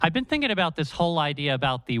I've been thinking about this whole idea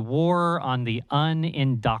about the war on the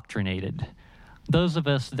un-indoctrinated. Those of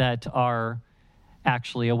us that are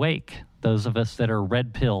actually awake, those of us that are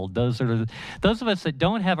red-pilled, those of us that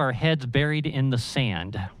don't have our heads buried in the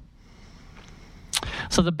sand.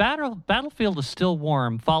 So the battlefield is still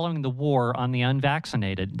warm following the war on the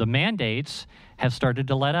unvaccinated. The mandates have started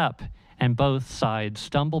to let up, and both sides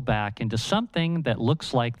stumble back into something that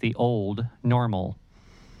looks like the old normal.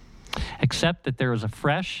 Except that there is a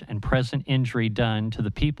fresh and present injury done to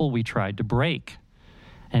the people we tried to break,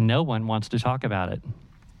 and no one wants to talk about it.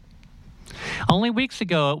 Only weeks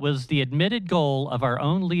ago, it was the admitted goal of our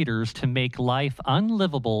own leaders to make life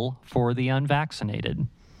unlivable for the unvaccinated.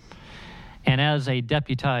 And as a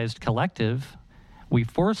deputized collective, we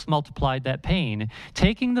force multiplied that pain,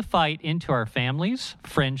 taking the fight into our families,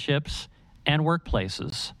 friendships, and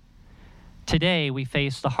workplaces. Today, we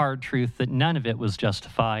face the hard truth that none of it was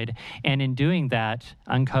justified, and in doing that,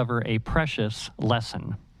 uncover a precious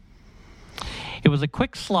lesson. It was a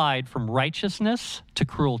quick slide from righteousness to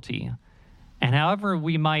cruelty. And however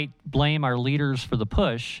we might blame our leaders for the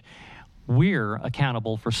push, we're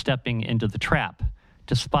accountable for stepping into the trap,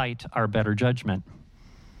 despite our better judgment.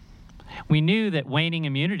 We knew that waning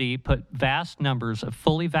immunity put vast numbers of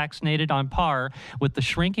fully vaccinated on par with the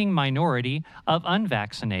shrinking minority of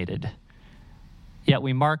unvaccinated. Yet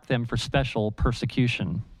we marked them for special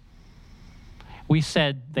persecution. We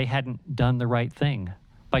said they hadn't done the right thing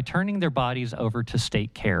by turning their bodies over to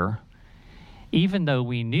state care, even though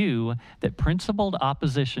we knew that principled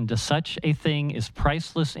opposition to such a thing is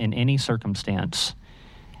priceless in any circumstance.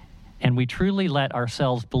 And we truly let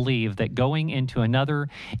ourselves believe that going into another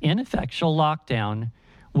ineffectual lockdown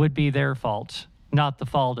would be their fault, not the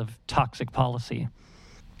fault of toxic policy.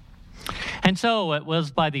 And so it was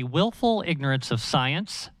by the willful ignorance of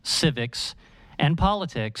science, civics, and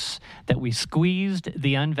politics that we squeezed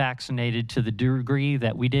the unvaccinated to the degree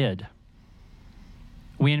that we did.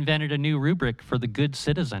 We invented a new rubric for the good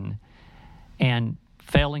citizen, and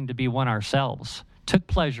failing to be one ourselves, took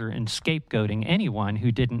pleasure in scapegoating anyone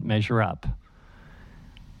who didn't measure up.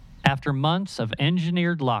 After months of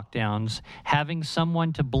engineered lockdowns, having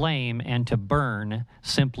someone to blame and to burn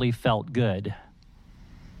simply felt good.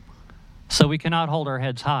 So we cannot hold our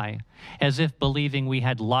heads high, as if believing we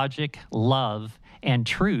had logic, love, and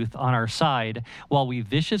truth on our side, while we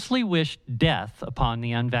viciously wished death upon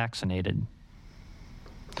the unvaccinated.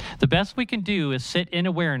 The best we can do is sit in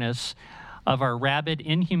awareness of our rabid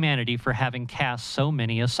inhumanity for having cast so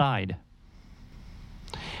many aside.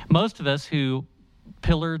 Most of us who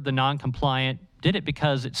pillared the non-compliant did it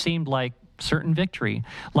because it seemed like certain victory,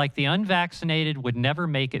 like the unvaccinated would never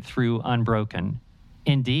make it through unbroken.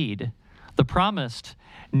 Indeed, the promised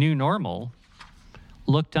new normal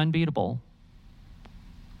looked unbeatable.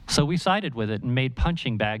 So we sided with it and made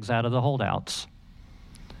punching bags out of the holdouts.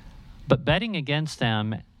 But betting against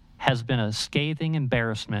them has been a scathing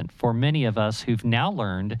embarrassment for many of us who've now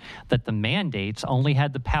learned that the mandates only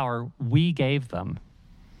had the power we gave them.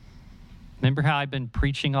 Remember how I've been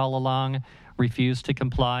preaching all along, refuse to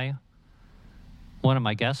comply? One of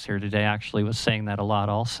my guests here today actually was saying that a lot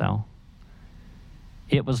also.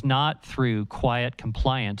 It was not through quiet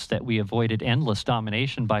compliance that we avoided endless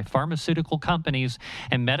domination by pharmaceutical companies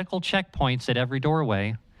and medical checkpoints at every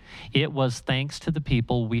doorway. It was thanks to the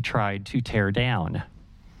people we tried to tear down.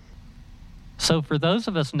 So for those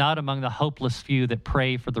of us not among the hopeless few that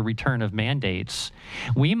pray for the return of mandates,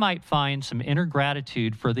 we might find some inner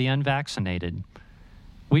gratitude for the unvaccinated.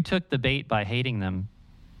 We took the bait by hating them,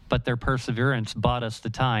 but their perseverance bought us the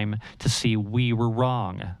time to see we were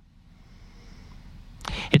wrong.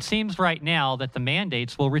 It seems right now that the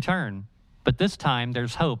mandates will return, but this time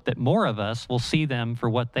there's hope that more of us will see them for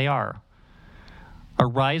what they are. A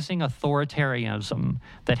rising authoritarianism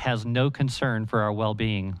that has no concern for our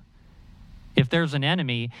well-being. If there's an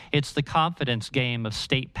enemy, it's the confidence game of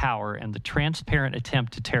state power and the transparent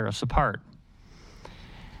attempt to tear us apart.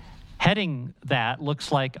 Heading that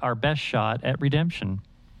looks like our best shot at redemption.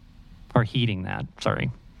 Or heeding that,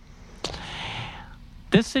 sorry.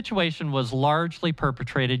 This situation was largely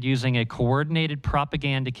perpetrated using a coordinated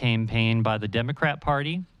propaganda campaign by the Democrat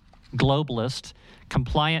Party, globalist,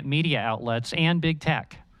 compliant media outlets, and big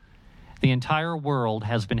tech. The entire world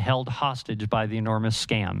has been held hostage by the enormous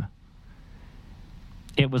scam.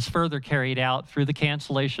 It was further carried out through the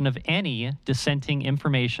cancellation of any dissenting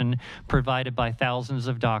information provided by thousands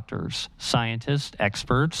of doctors, scientists,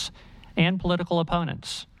 experts, and political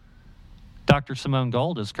opponents. Dr. Simone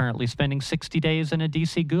Gold is currently spending 60 days in a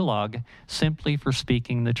DC gulag simply for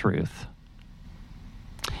speaking the truth.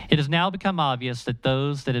 It has now become obvious that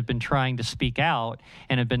those that have been trying to speak out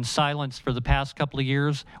and have been silenced for the past couple of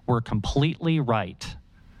years were completely right.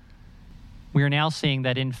 We are now seeing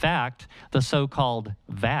that, in fact, the so-called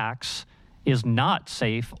vax is not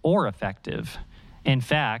safe or effective. In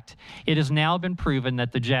fact, it has now been proven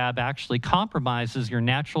that the jab actually compromises your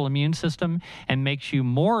natural immune system and makes you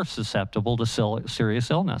more susceptible to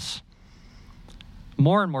serious illness.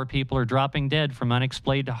 More and more people are dropping dead from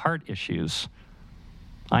unexplained heart issues.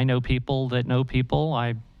 I know people that know people.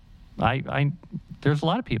 There's a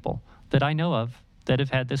lot of people that I know of that have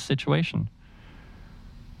had this situation.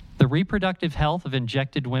 The reproductive health of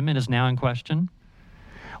injected women is now in question.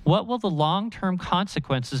 What will the long-term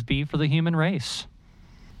consequences be for the human race?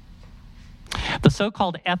 The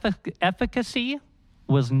so-called efficacy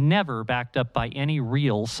was never backed up by any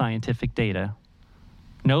real scientific data.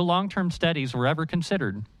 No long-term studies were ever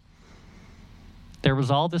considered. There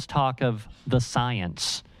was all this talk of the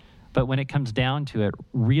science, but when it comes down to it,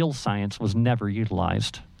 real science was never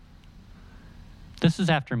utilized. This is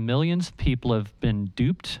after millions of people have been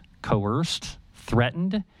duped, coerced,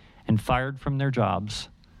 threatened, and fired from their jobs.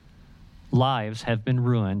 Lives have been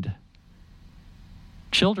ruined.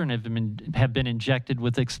 Children have been injected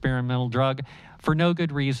with experimental drug for no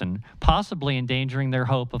good reason, possibly endangering their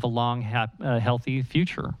hope of a long, healthy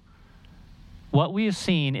future. What we have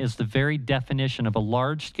seen is the very definition of a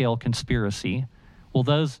large-scale conspiracy. Will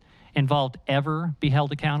those involved ever be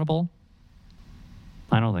held accountable?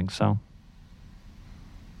 I don't think so.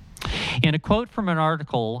 In a quote from an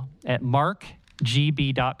article at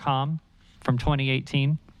markgb.com from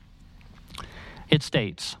 2018, it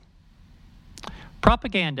states,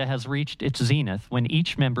 "Propaganda has reached its zenith when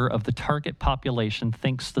each member of the target population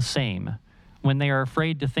thinks the same, when they are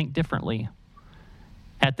afraid to think differently.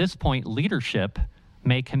 At this point, leadership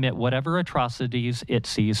may commit whatever atrocities it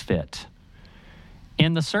sees fit.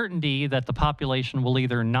 In the certainty that the population will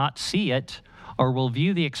either not see it or will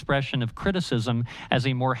view the expression of criticism as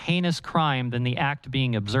a more heinous crime than the act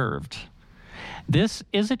being observed. This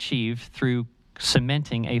is achieved through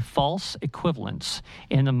cementing a false equivalence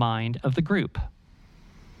in the mind of the group.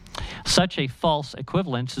 Such a false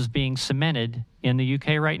equivalence is being cemented in the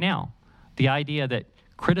UK right now. The idea that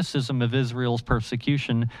criticism of Israel's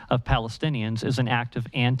persecution of Palestinians is an act of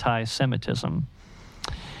anti-Semitism.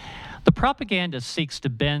 The propaganda seeks to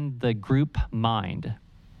bend the group mind.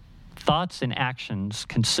 Thoughts and actions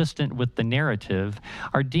consistent with the narrative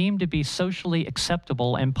are deemed to be socially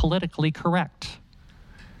acceptable and politically correct.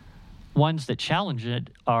 Ones that challenge it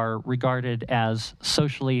are regarded as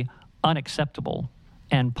socially unacceptable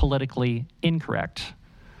and politically incorrect.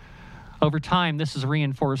 Over time, this is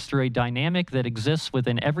reinforced through a dynamic that exists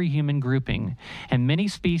within every human grouping, and many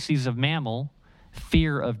species of mammal,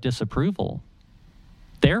 fear of disapproval.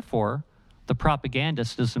 Therefore, the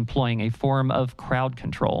propagandist is employing a form of crowd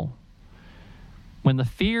control. When the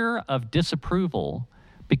fear of disapproval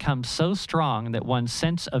becomes so strong that one's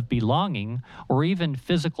sense of belonging or even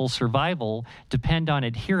physical survival depend on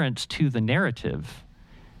adherence to the narrative,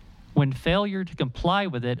 when failure to comply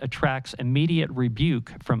with it attracts immediate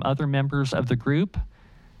rebuke from other members of the group,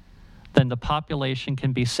 then the population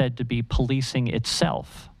can be said to be policing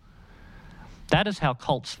itself. That is how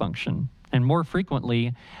cults function, and more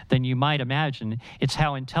frequently than you might imagine, it's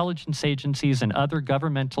how intelligence agencies and other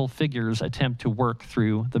governmental figures attempt to work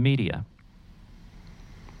through the media.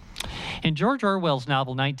 In George Orwell's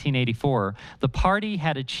novel 1984, the party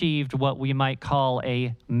had achieved what we might call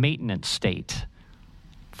a maintenance state.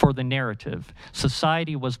 For the narrative,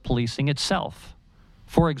 society was policing itself.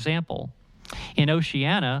 For example, in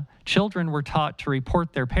Oceania, children were taught to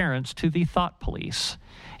report their parents to the thought police.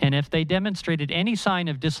 And if they demonstrated any sign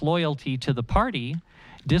of disloyalty to the party,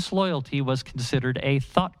 disloyalty was considered a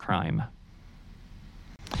thought crime.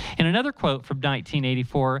 In another quote from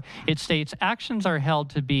 1984, it states, "Actions are held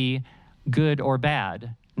to be good or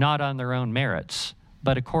bad, not on their own merits,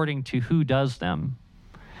 but according to who does them.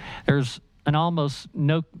 There's almost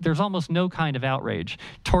no kind of outrage.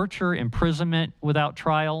 Torture, imprisonment without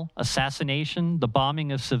trial, assassination, the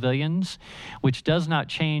bombing of civilians, which does not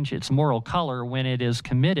change its moral color when it is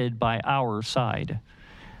committed by our side.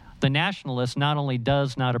 The nationalist not only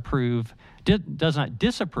does not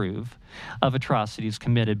disapprove of atrocities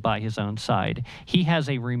committed by his own side, he has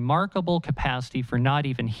a remarkable capacity for not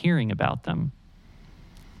even hearing about them."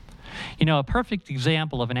 You know, a perfect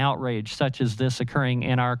example of an outrage such as this occurring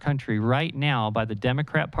in our country right now by the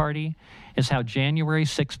Democrat Party is how January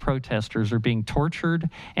 6 protesters are being tortured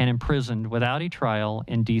and imprisoned without a trial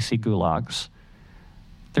in DC gulags.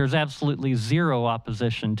 There's absolutely zero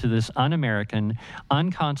opposition to this un-American,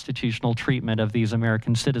 unconstitutional treatment of these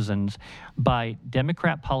American citizens by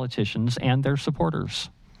Democrat politicians and their supporters.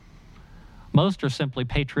 Most are simply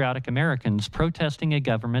patriotic Americans protesting a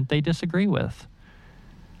government they disagree with.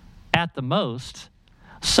 At the most,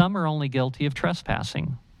 some are only guilty of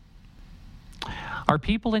trespassing. Are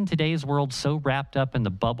people in today's world so wrapped up in the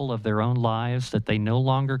bubble of their own lives that they no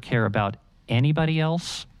longer care about anybody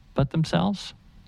else but themselves?